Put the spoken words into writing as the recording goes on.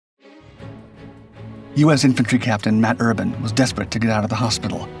U.S. infantry captain Matt Urban was desperate to get out of the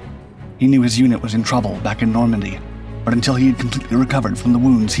hospital. He knew his unit was in trouble back in Normandy, but until he had completely recovered from the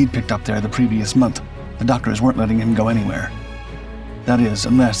wounds he'd picked up there the previous month, the doctors weren't letting him go anywhere. That is,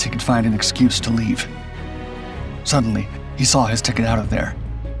 unless he could find an excuse to leave. Suddenly, he saw his ticket out of there.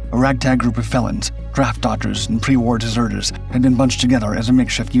 A ragtag group of felons, draft dodgers, and pre-war deserters had been bunched together as a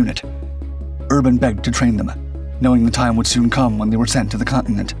makeshift unit. Urban begged to train them, knowing the time would soon come when they were sent to the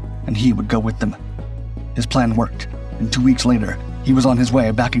continent, and he would go with them. His plan worked, and 2 weeks later, he was on his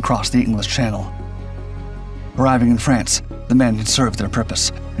way back across the English Channel. Arriving in France, the men had served their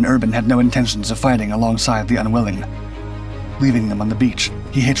purpose, and Urban had no intentions of fighting alongside the unwilling. Leaving them on the beach,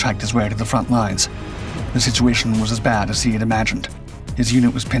 he hitchhiked his way to the front lines. The situation was as bad as he had imagined. His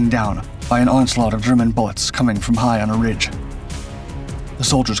unit was pinned down by an onslaught of German bullets coming from high on a ridge. The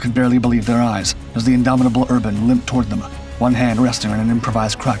soldiers could barely believe their eyes as the indomitable Urban limped toward them, one hand resting on an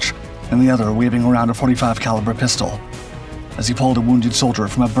improvised crutch, and the other waving around a .45 caliber pistol. As he pulled a wounded soldier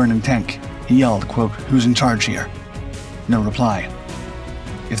from a burning tank, he yelled, quote, "Who's in charge here?" No reply.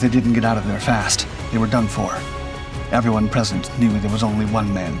 If they didn't get out of there fast, they were done for. Everyone present knew there was only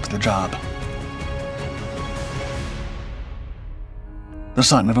one man for the job. The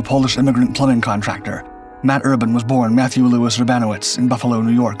son of a Polish immigrant plumbing contractor, Matt Urban was born Matthew Louis Urbanowitz in Buffalo,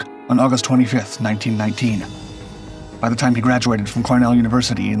 New York, on August 25, 1919. By the time he graduated from Cornell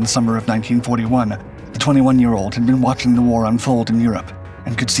University in the summer of 1941, the 21-year-old had been watching the war unfold in Europe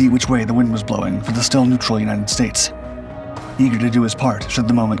and could see which way the wind was blowing for the still neutral United States. Eager to do his part should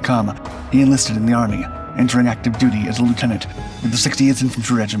the moment come, he enlisted in the Army, entering active duty as a lieutenant with the 60th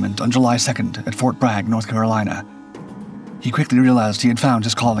Infantry Regiment on July 2nd at Fort Bragg, North Carolina. He quickly realized he had found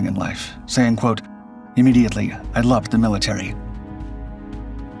his calling in life, saying, quote, "Immediately, I loved the military."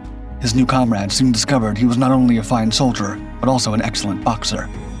 His new comrade soon discovered he was not only a fine soldier, but also an excellent boxer.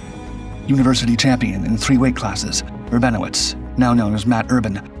 University champion in 3 weight classes, Urbanowitz, now known as Matt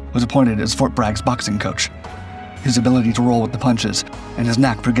Urban, was appointed as Fort Bragg's boxing coach. His ability to roll with the punches and his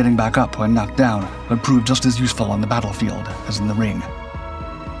knack for getting back up when knocked down would prove just as useful on the battlefield as in the ring.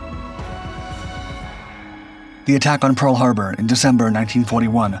 The attack on Pearl Harbor in December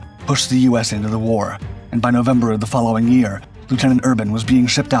 1941 pushed the U.S. into the war, and by November of the following year, Lieutenant Urban was being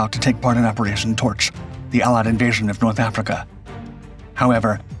shipped out to take part in Operation Torch, the Allied invasion of North Africa.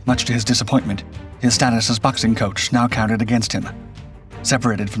 However, much to his disappointment, his status as boxing coach now counted against him.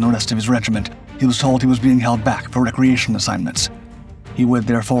 Separated from the rest of his regiment, he was told he was being held back for recreation assignments. He would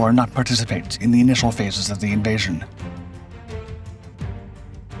therefore not participate in the initial phases of the invasion.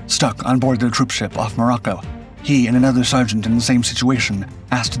 Stuck on board their troop ship off Morocco, he and another sergeant in the same situation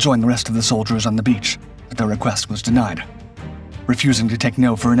asked to join the rest of the soldiers on the beach, but their request was denied. Refusing to take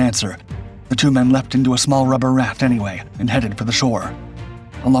no for an answer, the 2 men leapt into a small rubber raft anyway and headed for the shore.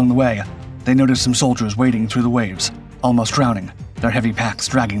 Along the way, they noticed some soldiers wading through the waves, almost drowning, their heavy packs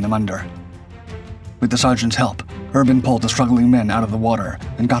dragging them under. With the sergeant's help, Urban pulled the struggling men out of the water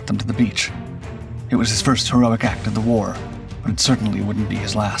and got them to the beach. It was his first heroic act of the war, but it certainly wouldn't be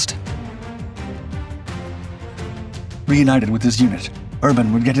his last. Reunited with his unit,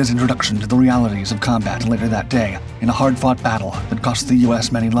 Urban would get his introduction to the realities of combat later that day in a hard-fought battle that cost the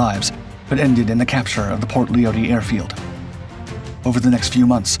U.S. many lives, but ended in the capture of the Port Lyoty airfield. Over the next few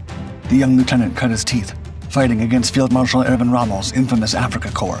months, the young lieutenant cut his teeth, fighting against Field Marshal Erwin Rommel's infamous Africa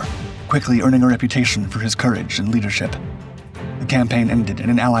Corps, quickly earning a reputation for his courage and leadership. The campaign ended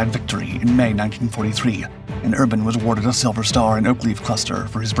in an Allied victory in May 1943, and Urban was awarded a Silver Star and Oak Leaf Cluster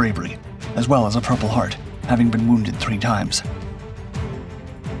for his bravery, as well as a Purple Heart, having been wounded 3 times.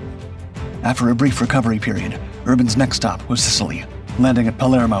 After a brief recovery period, Urban's next stop was Sicily, landing at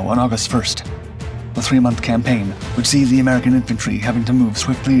Palermo on August 1st. The 3-month campaign would see the American infantry having to move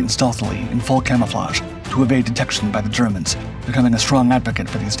swiftly and stealthily in full camouflage to evade detection by the Germans, becoming a strong advocate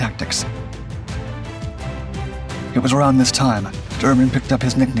for these tactics. It was around this time that Urban picked up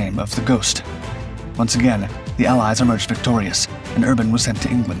his nickname of the Ghost. Once again, the Allies emerged victorious, and Urban was sent to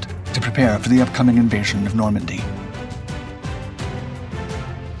England to prepare for the upcoming invasion of Normandy.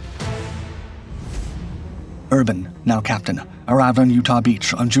 Urban, now captain, arrived on Utah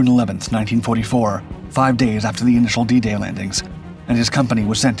Beach on June 11, 1944, 5 days after the initial D-Day landings, and his company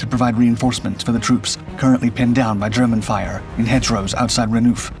was sent to provide reinforcements for the troops currently pinned down by German fire in hedgerows outside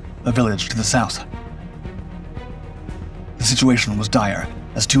Renouf, a village to the south. The situation was dire,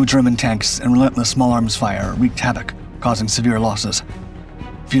 as 2 German tanks and relentless small arms fire wreaked havoc, causing severe losses.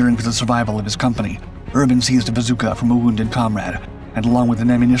 Fearing for the survival of his company, Urban seized a bazooka from a wounded comrade, and along with an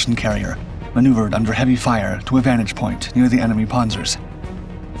ammunition carrier, maneuvered under heavy fire to a vantage point near the enemy panzers.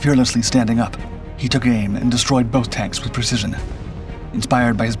 Fearlessly standing up, he took aim and destroyed both tanks with precision.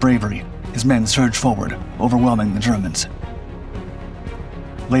 Inspired by his bravery, his men surged forward, overwhelming the Germans.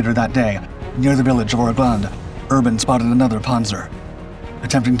 Later that day, near the village of Orgland, Urban spotted another Panzer.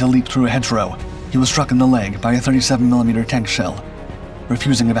 Attempting to leap through a hedgerow, he was struck in the leg by a 37mm tank shell.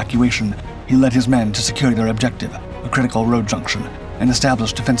 Refusing evacuation, he led his men to secure their objective, a critical road junction, and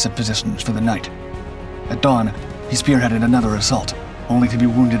established defensive positions for the night. At dawn, he spearheaded another assault, only to be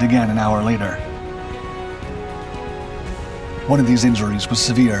wounded again an hour later. One of these injuries was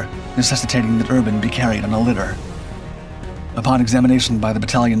severe, necessitating that Urban be carried on a litter. Upon examination by the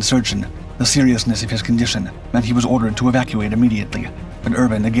battalion surgeon, the seriousness of his condition meant he was ordered to evacuate immediately, but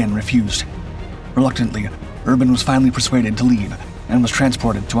Urban again refused. Reluctantly, Urban was finally persuaded to leave and was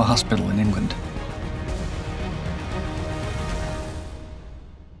transported to a hospital in England.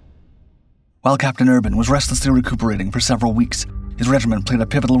 While Captain Urban was restlessly recuperating for several weeks, his regiment played a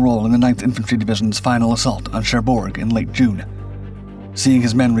pivotal role in the 9th Infantry Division's final assault on Cherbourg in late June. Seeing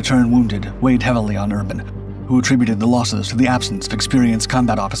his men return wounded weighed heavily on Urban, who attributed the losses to the absence of experienced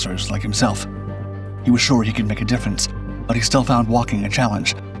combat officers like himself. He was sure he could make a difference, but he still found walking a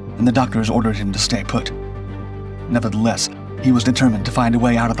challenge, and the doctors ordered him to stay put. Nevertheless, he was determined to find a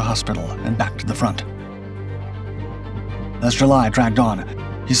way out of the hospital and back to the front. As July dragged on,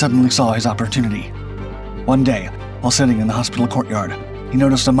 he suddenly saw his opportunity. One day, while sitting in the hospital courtyard, he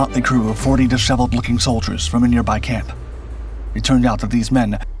noticed a motley crew of 40 disheveled-looking soldiers from a nearby camp. It turned out that these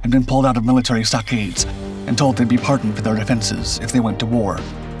men had been pulled out of military stockades and told they'd be pardoned for their offenses if they went to war.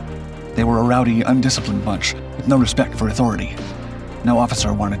 They were a rowdy, undisciplined bunch with no respect for authority. No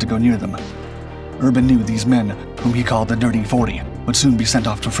officer wanted to go near them. Urban knew these men, whom he called the Dirty 40, would soon be sent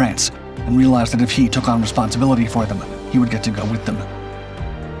off to France, and realized that if he took on responsibility for them, he would get to go with them.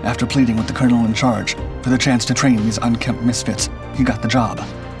 After pleading with the colonel in charge for the chance to train these unkempt misfits, he got the job,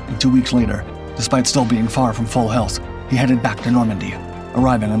 and 2 weeks later, despite still being far from full health, he headed back to Normandy,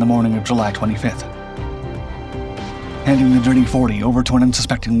 arriving on the morning of July 25th. Handing the Dirty 40 over to an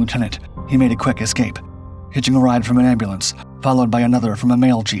unsuspecting lieutenant, he made a quick escape, hitching a ride from an ambulance, followed by another from a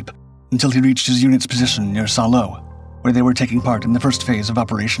mail jeep, until he reached his unit's position near Salo, where they were taking part in the first phase of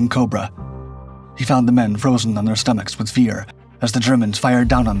Operation Cobra. He found the men frozen on their stomachs with fear as the Germans fired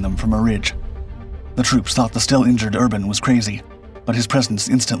down on them from a ridge. The troops thought the still injured Urban was crazy, but his presence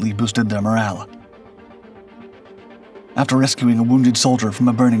instantly boosted their morale. After rescuing a wounded soldier from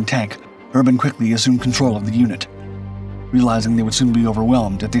a burning tank, Urban quickly assumed control of the unit. Realizing they would soon be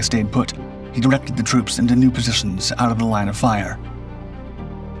overwhelmed if they stayed put, he directed the troops into new positions out of the line of fire.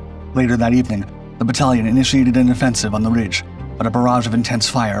 Later that evening, the battalion initiated an offensive on the ridge, but a barrage of intense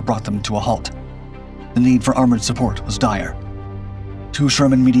fire brought them to a halt. The need for armored support was dire. 2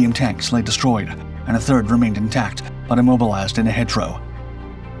 Sherman medium tanks lay destroyed, and a third remained intact, but immobilized in a hedgerow.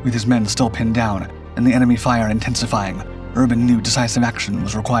 With his men still pinned down, and the enemy fire intensifying, Urban knew decisive action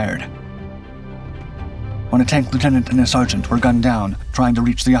was required. When a tank lieutenant and a sergeant were gunned down trying to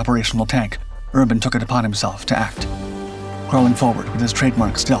reach the operational tank, Urban took it upon himself to act. Crawling forward with his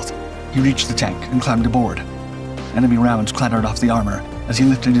trademark stealth, he reached the tank and climbed aboard. Enemy rounds clattered off the armor as he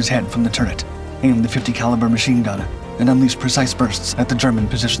lifted his head from the turret, aimed the .50 caliber machine gun, and unleashed precise bursts at the German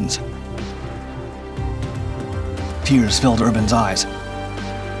positions. Tears filled Urban's eyes.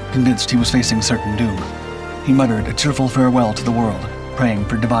 Convinced he was facing certain doom, he muttered a tearful farewell to the world, praying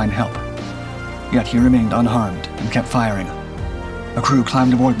for divine help. Yet he remained unharmed and kept firing. A crew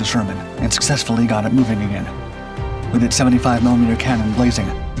climbed aboard the Sherman and successfully got it moving again. With its 75mm cannon blazing,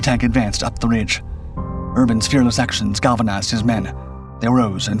 the tank advanced up the ridge. Urban's fearless actions galvanized his men. They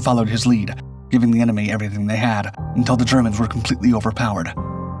rose and followed his lead, giving the enemy everything they had until the Germans were completely overpowered.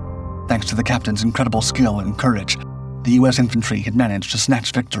 Thanks to the captain's incredible skill and courage, the U.S. infantry had managed to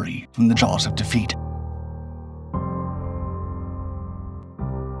snatch victory from the jaws of defeat.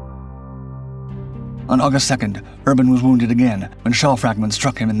 On August 2nd, Urban was wounded again when shell fragments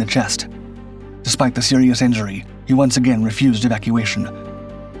struck him in the chest. Despite the serious injury, he once again refused evacuation.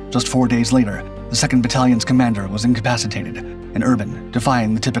 Just 4 days later, the 2nd Battalion's commander was incapacitated, and Urban,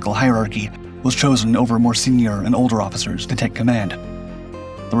 defying the typical hierarchy, was chosen over more senior and older officers to take command.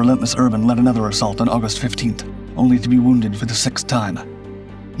 The relentless Urban led another assault on August 15th, only to be wounded for the 6th time.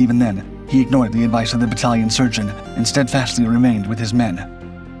 Even then, he ignored the advice of the battalion surgeon and steadfastly remained with his men.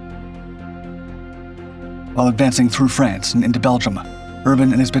 While advancing through France and into Belgium,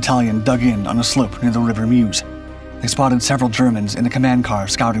 Urban and his battalion dug in on a slope near the River Meuse. They spotted several Germans in a command car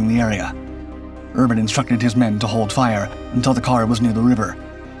scouting the area. Urban instructed his men to hold fire until the car was near the river.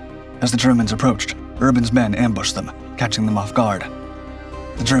 As the Germans approached, Urban's men ambushed them, catching them off guard.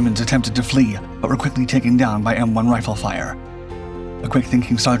 The Germans attempted to flee, but were quickly taken down by M1 rifle fire. A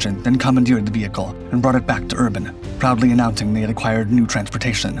quick-thinking sergeant then commandeered the vehicle and brought it back to Urban, proudly announcing they had acquired new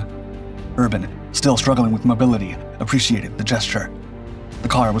transportation. Urban, still struggling with mobility, appreciated the gesture. The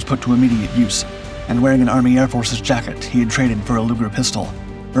car was put to immediate use, and wearing an Army Air Forces jacket he had traded for a Luger pistol,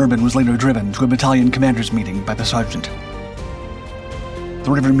 Urban was later driven to a battalion commander's meeting by the sergeant.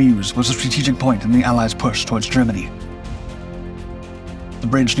 The River Meuse was a strategic point in the Allies' push towards Germany. The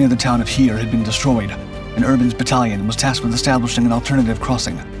bridge near the town of Heer had been destroyed, and Urban's battalion was tasked with establishing an alternative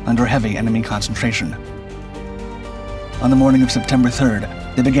crossing under heavy enemy concentration. On the morning of September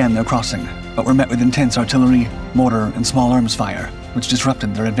 3rd, they began their crossing, but were met with intense artillery, mortar, and small arms fire, which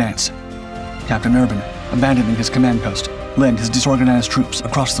disrupted their advance. Captain Urban, abandoning his command post, led his disorganized troops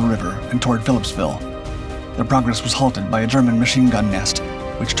across the river and toward Philipsville. Their progress was halted by a German machine gun nest,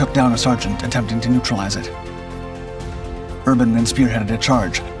 which took down a sergeant attempting to neutralize it. Urban then spearheaded a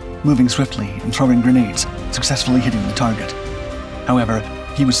charge, moving swiftly and throwing grenades, successfully hitting the target. However,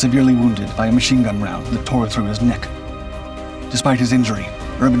 he was severely wounded by a machine gun round that tore through his neck. Despite his injury,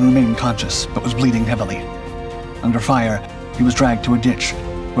 Urban remained conscious but was bleeding heavily. Under fire, he was dragged to a ditch,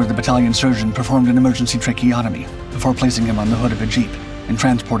 where the battalion surgeon performed an emergency tracheotomy before placing him on the hood of a jeep and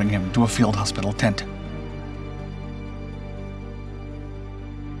transporting him to a field hospital tent.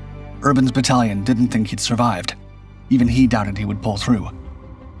 Urban's battalion didn't think he'd survived. Even he doubted he would pull through.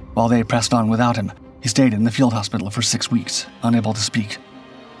 While they pressed on without him, he stayed in the field hospital for 6 weeks, unable to speak.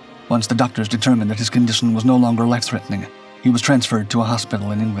 Once the doctors determined that his condition was no longer life-threatening, he was transferred to a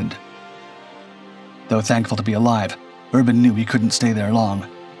hospital in England. Though thankful to be alive, Urban knew he couldn't stay there long.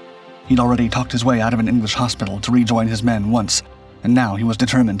 He'd already talked his way out of an English hospital to rejoin his men once, and now he was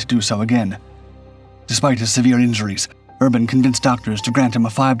determined to do so again. Despite his severe injuries, Urban convinced doctors to grant him a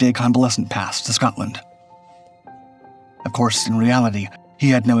 5-day convalescent pass to Scotland. Of course, in reality, he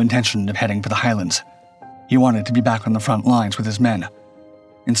had no intention of heading for the Highlands. He wanted to be back on the front lines with his men.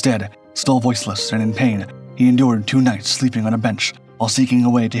 Instead, still voiceless and in pain, he endured 2 nights sleeping on a bench while seeking a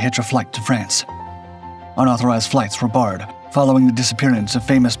way to hitch a flight to France. Unauthorized flights were barred, following the disappearance of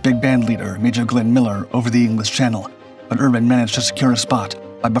famous big band leader Major Glenn Miller over the English Channel, but Urban managed to secure a spot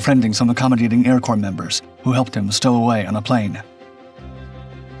by befriending some accommodating Air Corps members who helped him stow away on a plane.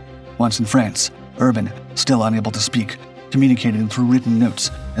 Once in France, Urban, still unable to speak, communicated through written notes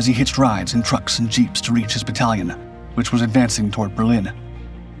as he hitched rides in trucks and jeeps to reach his battalion, which was advancing toward Berlin.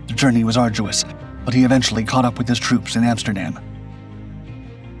 The journey was arduous, but he eventually caught up with his troops in Amsterdam.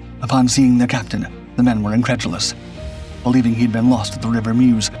 Upon seeing their captain, the men were incredulous. Believing he'd been lost at the River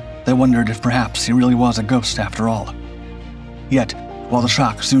Meuse, they wondered if perhaps he really was a ghost after all. Yet, while the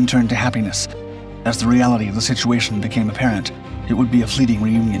shock soon turned to happiness, as the reality of the situation became apparent, it would be a fleeting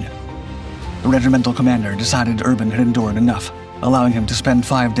reunion. The regimental commander decided Urban had endured enough, allowing him to spend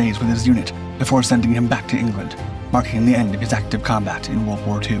 5 days with his unit before sending him back to England, marking the end of his active combat in World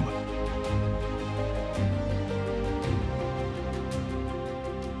War II.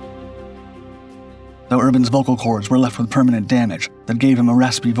 Though Urban's vocal cords were left with permanent damage that gave him a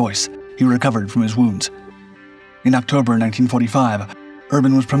raspy voice, he recovered from his wounds. In October 1945,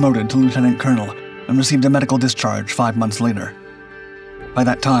 Urban was promoted to lieutenant colonel and received a medical discharge 5 months later. By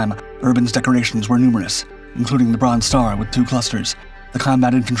that time, Urban's decorations were numerous, including the Bronze Star with 2 clusters, the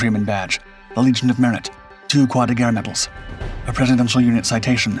Combat Infantryman Badge, the Legion of Merit, 2 Croix de Guerre medals, a Presidential Unit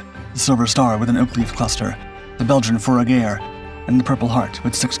Citation, the Silver Star with an oak leaf cluster, the Belgian Fourragère, and the Purple Heart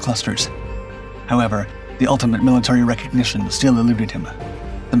with 6 clusters. However, the ultimate military recognition still eluded him,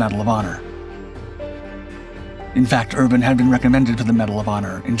 the Medal of Honor. In fact, Urban had been recommended for the Medal of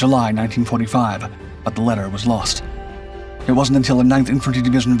Honor in July 1945, but the letter was lost. It wasn't until a 9th Infantry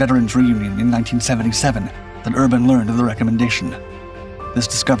Division Veterans Reunion in 1977 that Urban learned of the recommendation. This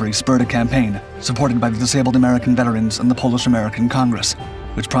discovery spurred a campaign supported by the Disabled American Veterans and the Polish American Congress,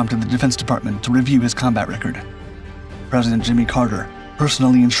 which prompted the Defense Department to review his combat record. President Jimmy Carter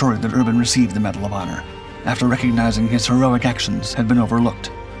personally ensured that Urban received the Medal of Honor, after recognizing his heroic actions had been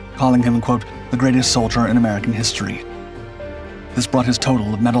overlooked, calling him, quote, the greatest soldier in American history. This brought his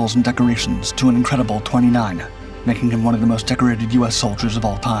total of medals and decorations to an incredible 29, making him one of the most decorated U.S. soldiers of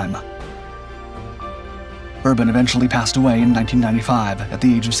all time. Urban eventually passed away in 1995 at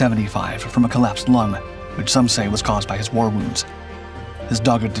the age of 75 from a collapsed lung, which some say was caused by his war wounds. His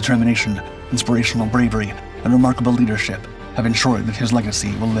dogged determination, inspirational bravery, and remarkable leadership have ensured that his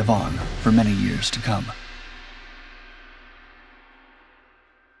legacy will live on for many years to come.